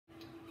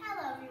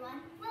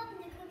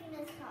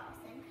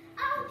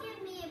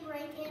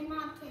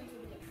can't do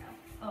the intro.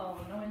 Oh,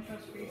 no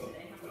intros for you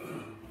today.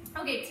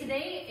 Okay,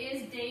 today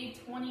is day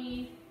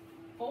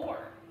 24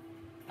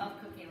 of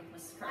Cooking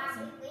with Mrs.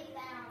 Carlson. Wow, we've been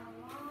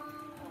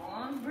on A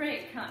long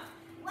break, huh?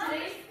 Well, Today,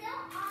 we're still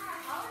on our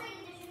holiday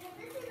edition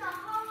because this is a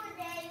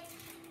holiday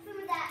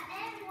food that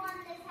everyone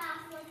in this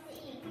house wants to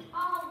eat. We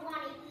all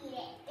want to eat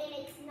it,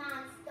 and it's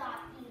non-stop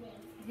eating.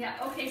 yeah,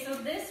 okay, so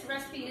this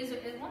recipe is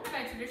one that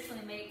I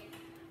traditionally make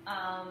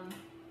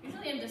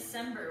usually in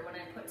December when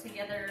I put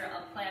together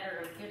a platter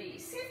of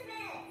goodies.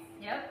 Christmas!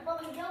 Yep. Well,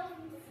 we don't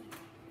eat this.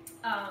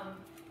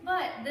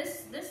 But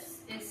this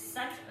is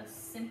such a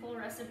simple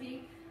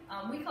recipe.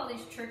 We call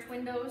these church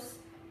windows.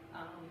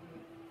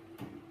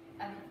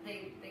 And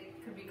they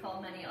could be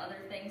called many other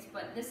things,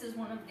 but this is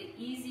one of the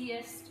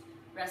easiest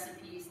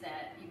recipes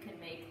that you can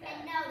make that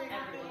And no, they're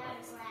not made everyone out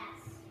likes. of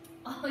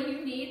glass. All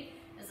you need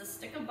is a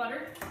stick of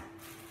butter,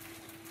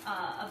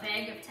 a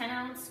bag of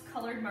 10-ounce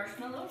colored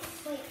marshmallows.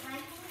 Wait, I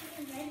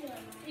can use regular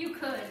one. You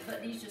could,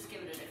 but these just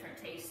give it a different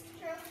taste.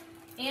 True.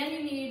 And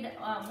you need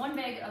 1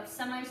 bag of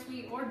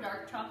semi-sweet or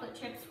dark chocolate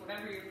chips,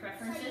 whatever your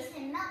preference So is. you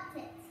can melt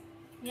it.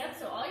 Yep,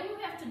 so all you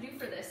have to do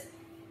for this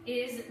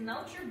is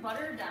melt your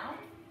butter down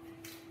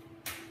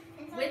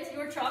And so with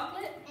your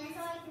chocolate. And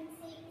so I can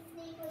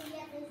sneakily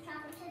get those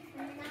chocolate chips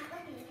when you're not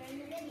looking during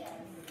the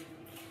videos.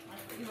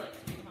 That's what you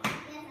like to do, huh?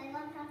 Yes, I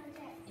love chocolate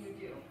chips. You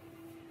do.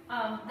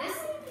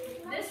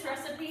 This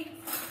recipe,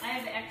 I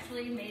have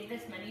actually made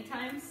this many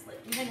times, like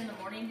even in the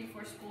morning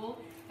before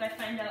school. If I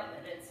find out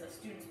that it's a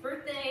student's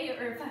birthday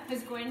or if I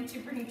was going to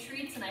bring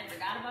treats and I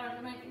forgot about it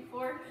the night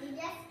before. You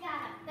just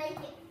gotta bake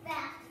it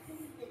fast. This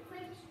is the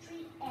quickest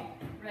treat ever.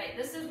 Right,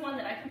 this is one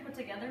that I can put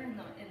together in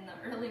the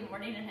early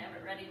morning and have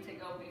it ready to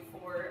go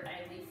before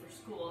I leave for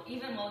school,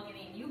 even while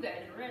getting you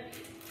guys ready.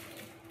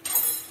 That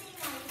just seems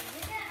like it.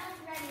 We got us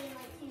ready in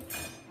like 2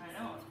 seconds. I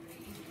know, it's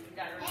pretty easy. We've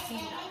got a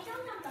routine And now.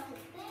 don't know the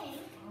whole thing.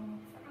 I'm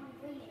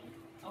reading.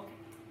 Okay,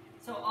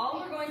 so all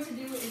we're going to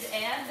do is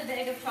add the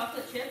bag of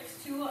chocolate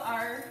chips to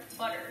our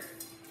butter.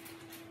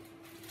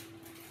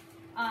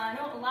 I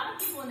know a lot of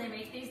people when they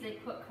make these, they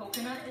put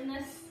coconut in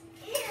this.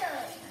 Ew.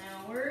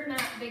 Now, we're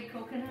not big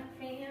coconut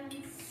fans,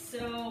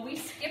 so we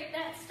skip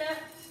that step.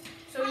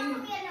 So How you,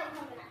 come we have no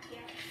coconut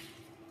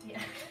here?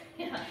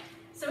 yeah.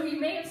 So you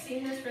may have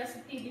seen this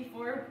recipe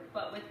before,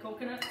 but with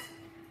coconuts,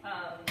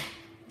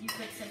 you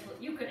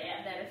could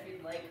add that if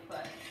you'd like.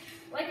 But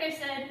like I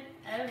said,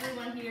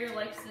 everyone here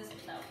likes this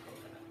without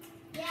coconut.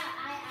 Yeah,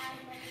 I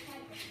never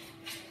tried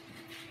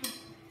this.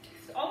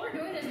 So all we're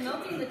doing is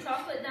melting the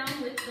chocolate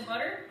down with the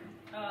butter.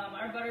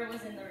 Our butter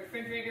was in the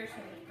refrigerator, so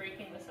I'm just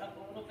breaking this up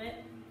a little bit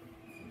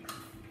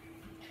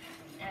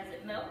as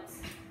it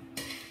melts.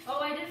 Oh,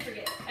 I did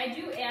forget. I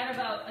do add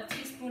about a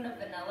teaspoon of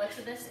vanilla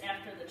to this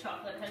after the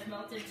chocolate has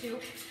melted too.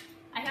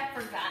 I have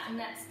forgotten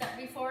that step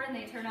before and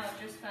they turn out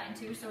just fine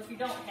too. So if you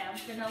don't have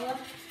vanilla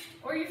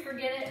or you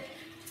forget it,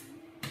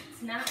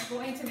 it's not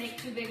going to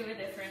make too big of a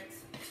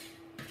difference.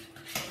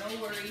 So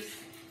no worries. This is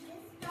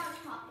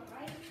dark chocolate,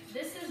 right?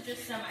 This is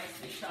just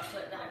semi-sweet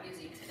chocolate that I'm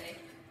using today.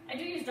 I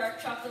do use dark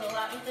chocolate a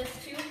lot with this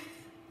too.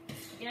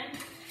 Again,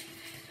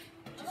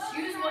 just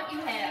use what you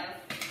have.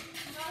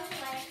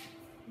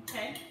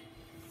 Okay.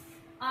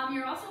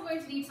 You're also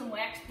going to need some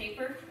wax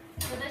paper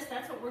for this.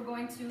 That's what we're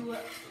going to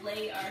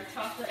lay our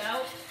chocolate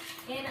out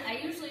in. I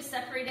usually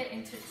separate it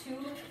into 2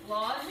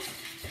 logs.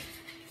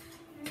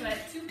 So I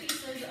have 2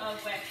 pieces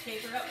of wax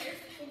paper up here.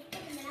 Did you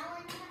put the vanilla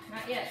in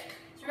that? Not yet.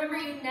 So remember,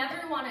 you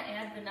never want to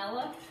add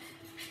vanilla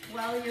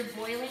while you're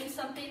boiling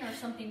something or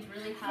something's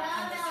really hot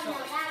on the No,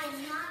 stove. that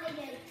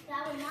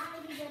would not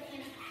make a good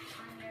impact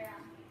on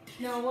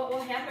your No, what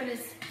will happen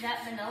is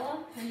that vanilla,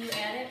 when you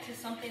add it to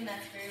something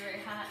that's very,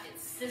 very hot, it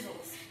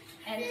sizzles.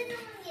 And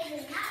sizzling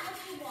is not what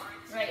you want.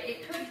 right,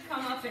 it could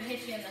come up and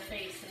hit you in the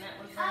face, and that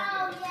would burn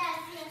Oh, you.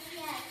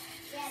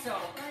 yes. So,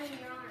 Burning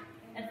your arm.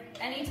 And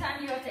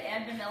anytime you have to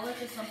add vanilla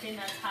to something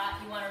that's hot,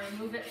 you want to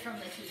remove it from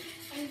the heat.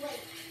 And wait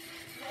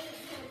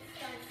until it's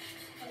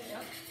done.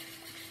 Yep.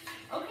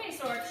 Okay,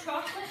 so our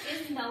chocolate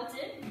is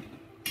melted.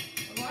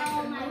 We're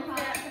Oh going my to move God,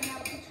 that the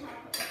melted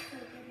chocolate is so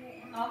good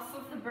right now. off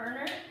of the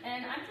burner,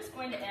 and I'm just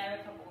going to add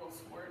a couple of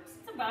squirts.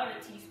 It's about a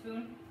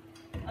teaspoon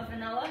of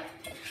vanilla.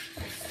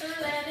 Stir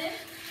that in,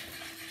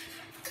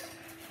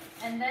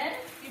 and then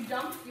you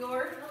dump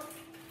your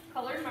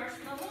colored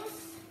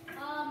marshmallows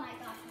Oh my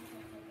gosh, I'm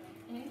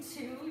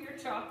so good. into your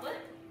chocolate.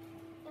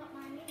 Don't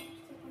mind me. I'm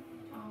just taking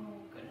some Oh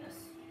goodness.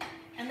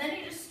 And then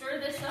you just stir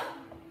this up.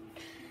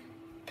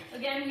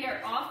 Again, we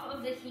are off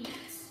of the heat.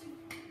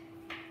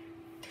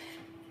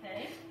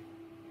 Okay.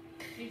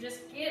 You just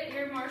get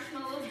your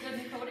marshmallows good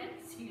and coated.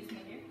 Excuse me,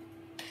 dear.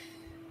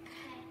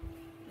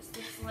 Just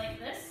looks like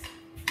this.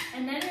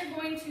 And then you're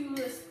going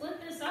to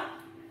split this up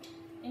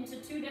into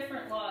 2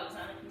 different logs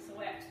on a piece of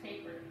wax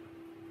paper.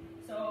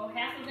 So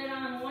half of it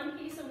on one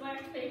piece of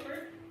wax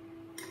paper,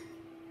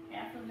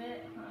 half of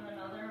it on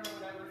another, or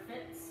whatever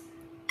fits.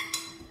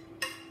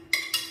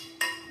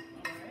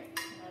 Alright,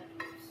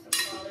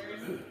 that's all there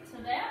is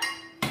to that.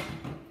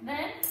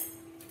 Then,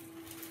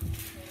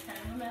 there's kind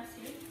of a mess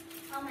here.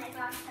 Oh my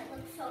gosh, that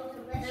looks so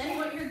delicious. Then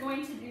what you're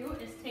going to do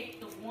is take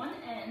the one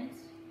end,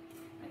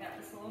 I got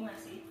this a little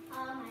messy,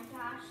 Oh my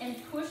gosh. and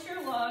push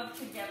your log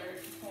together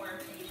to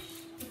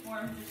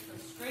form just a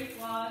straight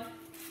log.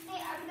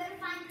 Hey, are we going to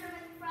find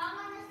Kermit the Frog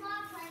on this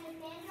log playing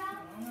with banjo?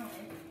 I don't know,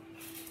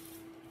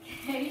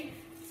 maybe. Okay,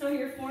 so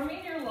you're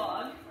forming your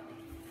log.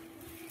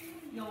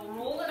 You'll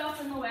roll it up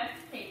in the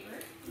waxed paper.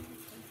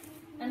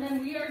 And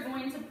then we are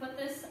going to put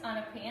this on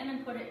a pan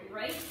and put it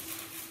right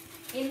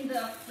in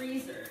the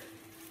freezer.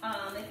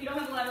 If you don't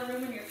have a lot of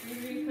room in your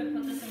freezer, you could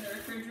put this in the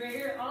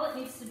refrigerator. All it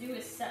needs to do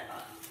is set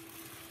up.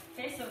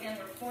 Okay, so again,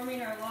 we're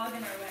forming our log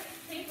in our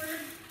waxed paper,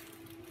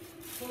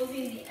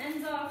 closing the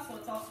ends off so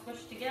it's all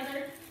squished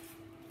together,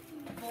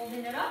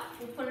 folding it up.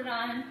 We'll put it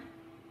on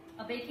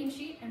a baking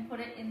sheet and put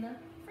it in the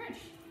fridge.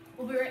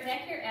 We'll be right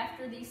back here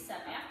after these set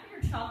up. After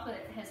your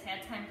chocolate has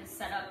had time to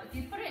set up, if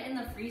you put it in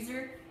the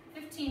freezer,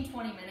 15-20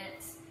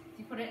 minutes. If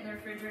you put it in the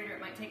refrigerator, it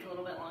might take a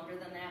little bit longer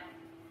than that.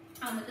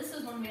 But this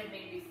is one we had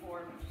made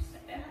before.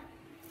 Step back.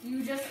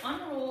 You just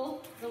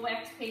unroll the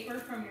waxed paper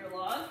from your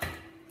log.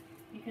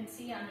 You can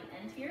see on the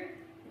end here,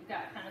 we've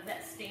got kind of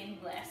that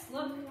stained glass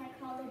look.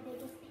 I call the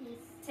biggest piece.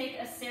 Take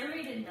a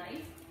serrated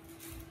knife,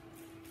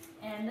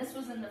 and this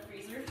was in the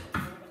freezer, so it's a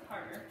little bit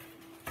harder.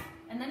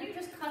 And then you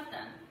just cut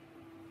them,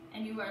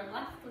 and you are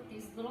left with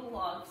these little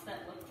logs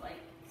that look like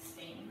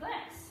stained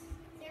glass.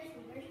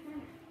 Seriously, where's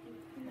Kermit?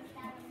 Kermit's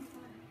got on this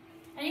one.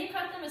 And you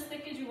cut them as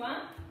thick as you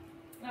want.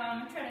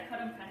 I try to cut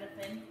them kind of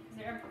thin because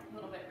they're a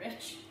little bit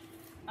rich.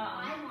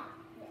 I want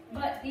it.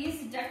 But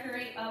these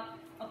decorate up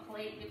a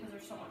plate because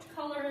there's so much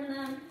color in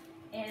them.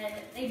 And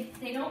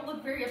they don't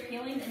look very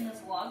appealing in this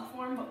log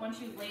form, but once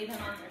you lay them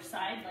on their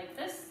side like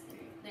this,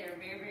 they're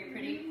very, very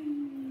pretty.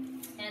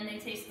 And they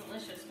taste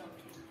delicious, don't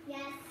they?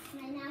 Yes,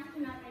 my mouth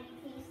can already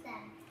taste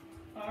them.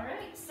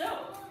 Alright,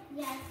 so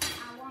Yes,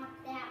 I want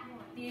that one.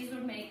 these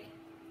would make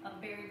a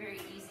very, very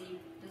easy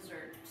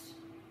dessert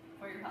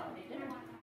for your holiday I dinner. want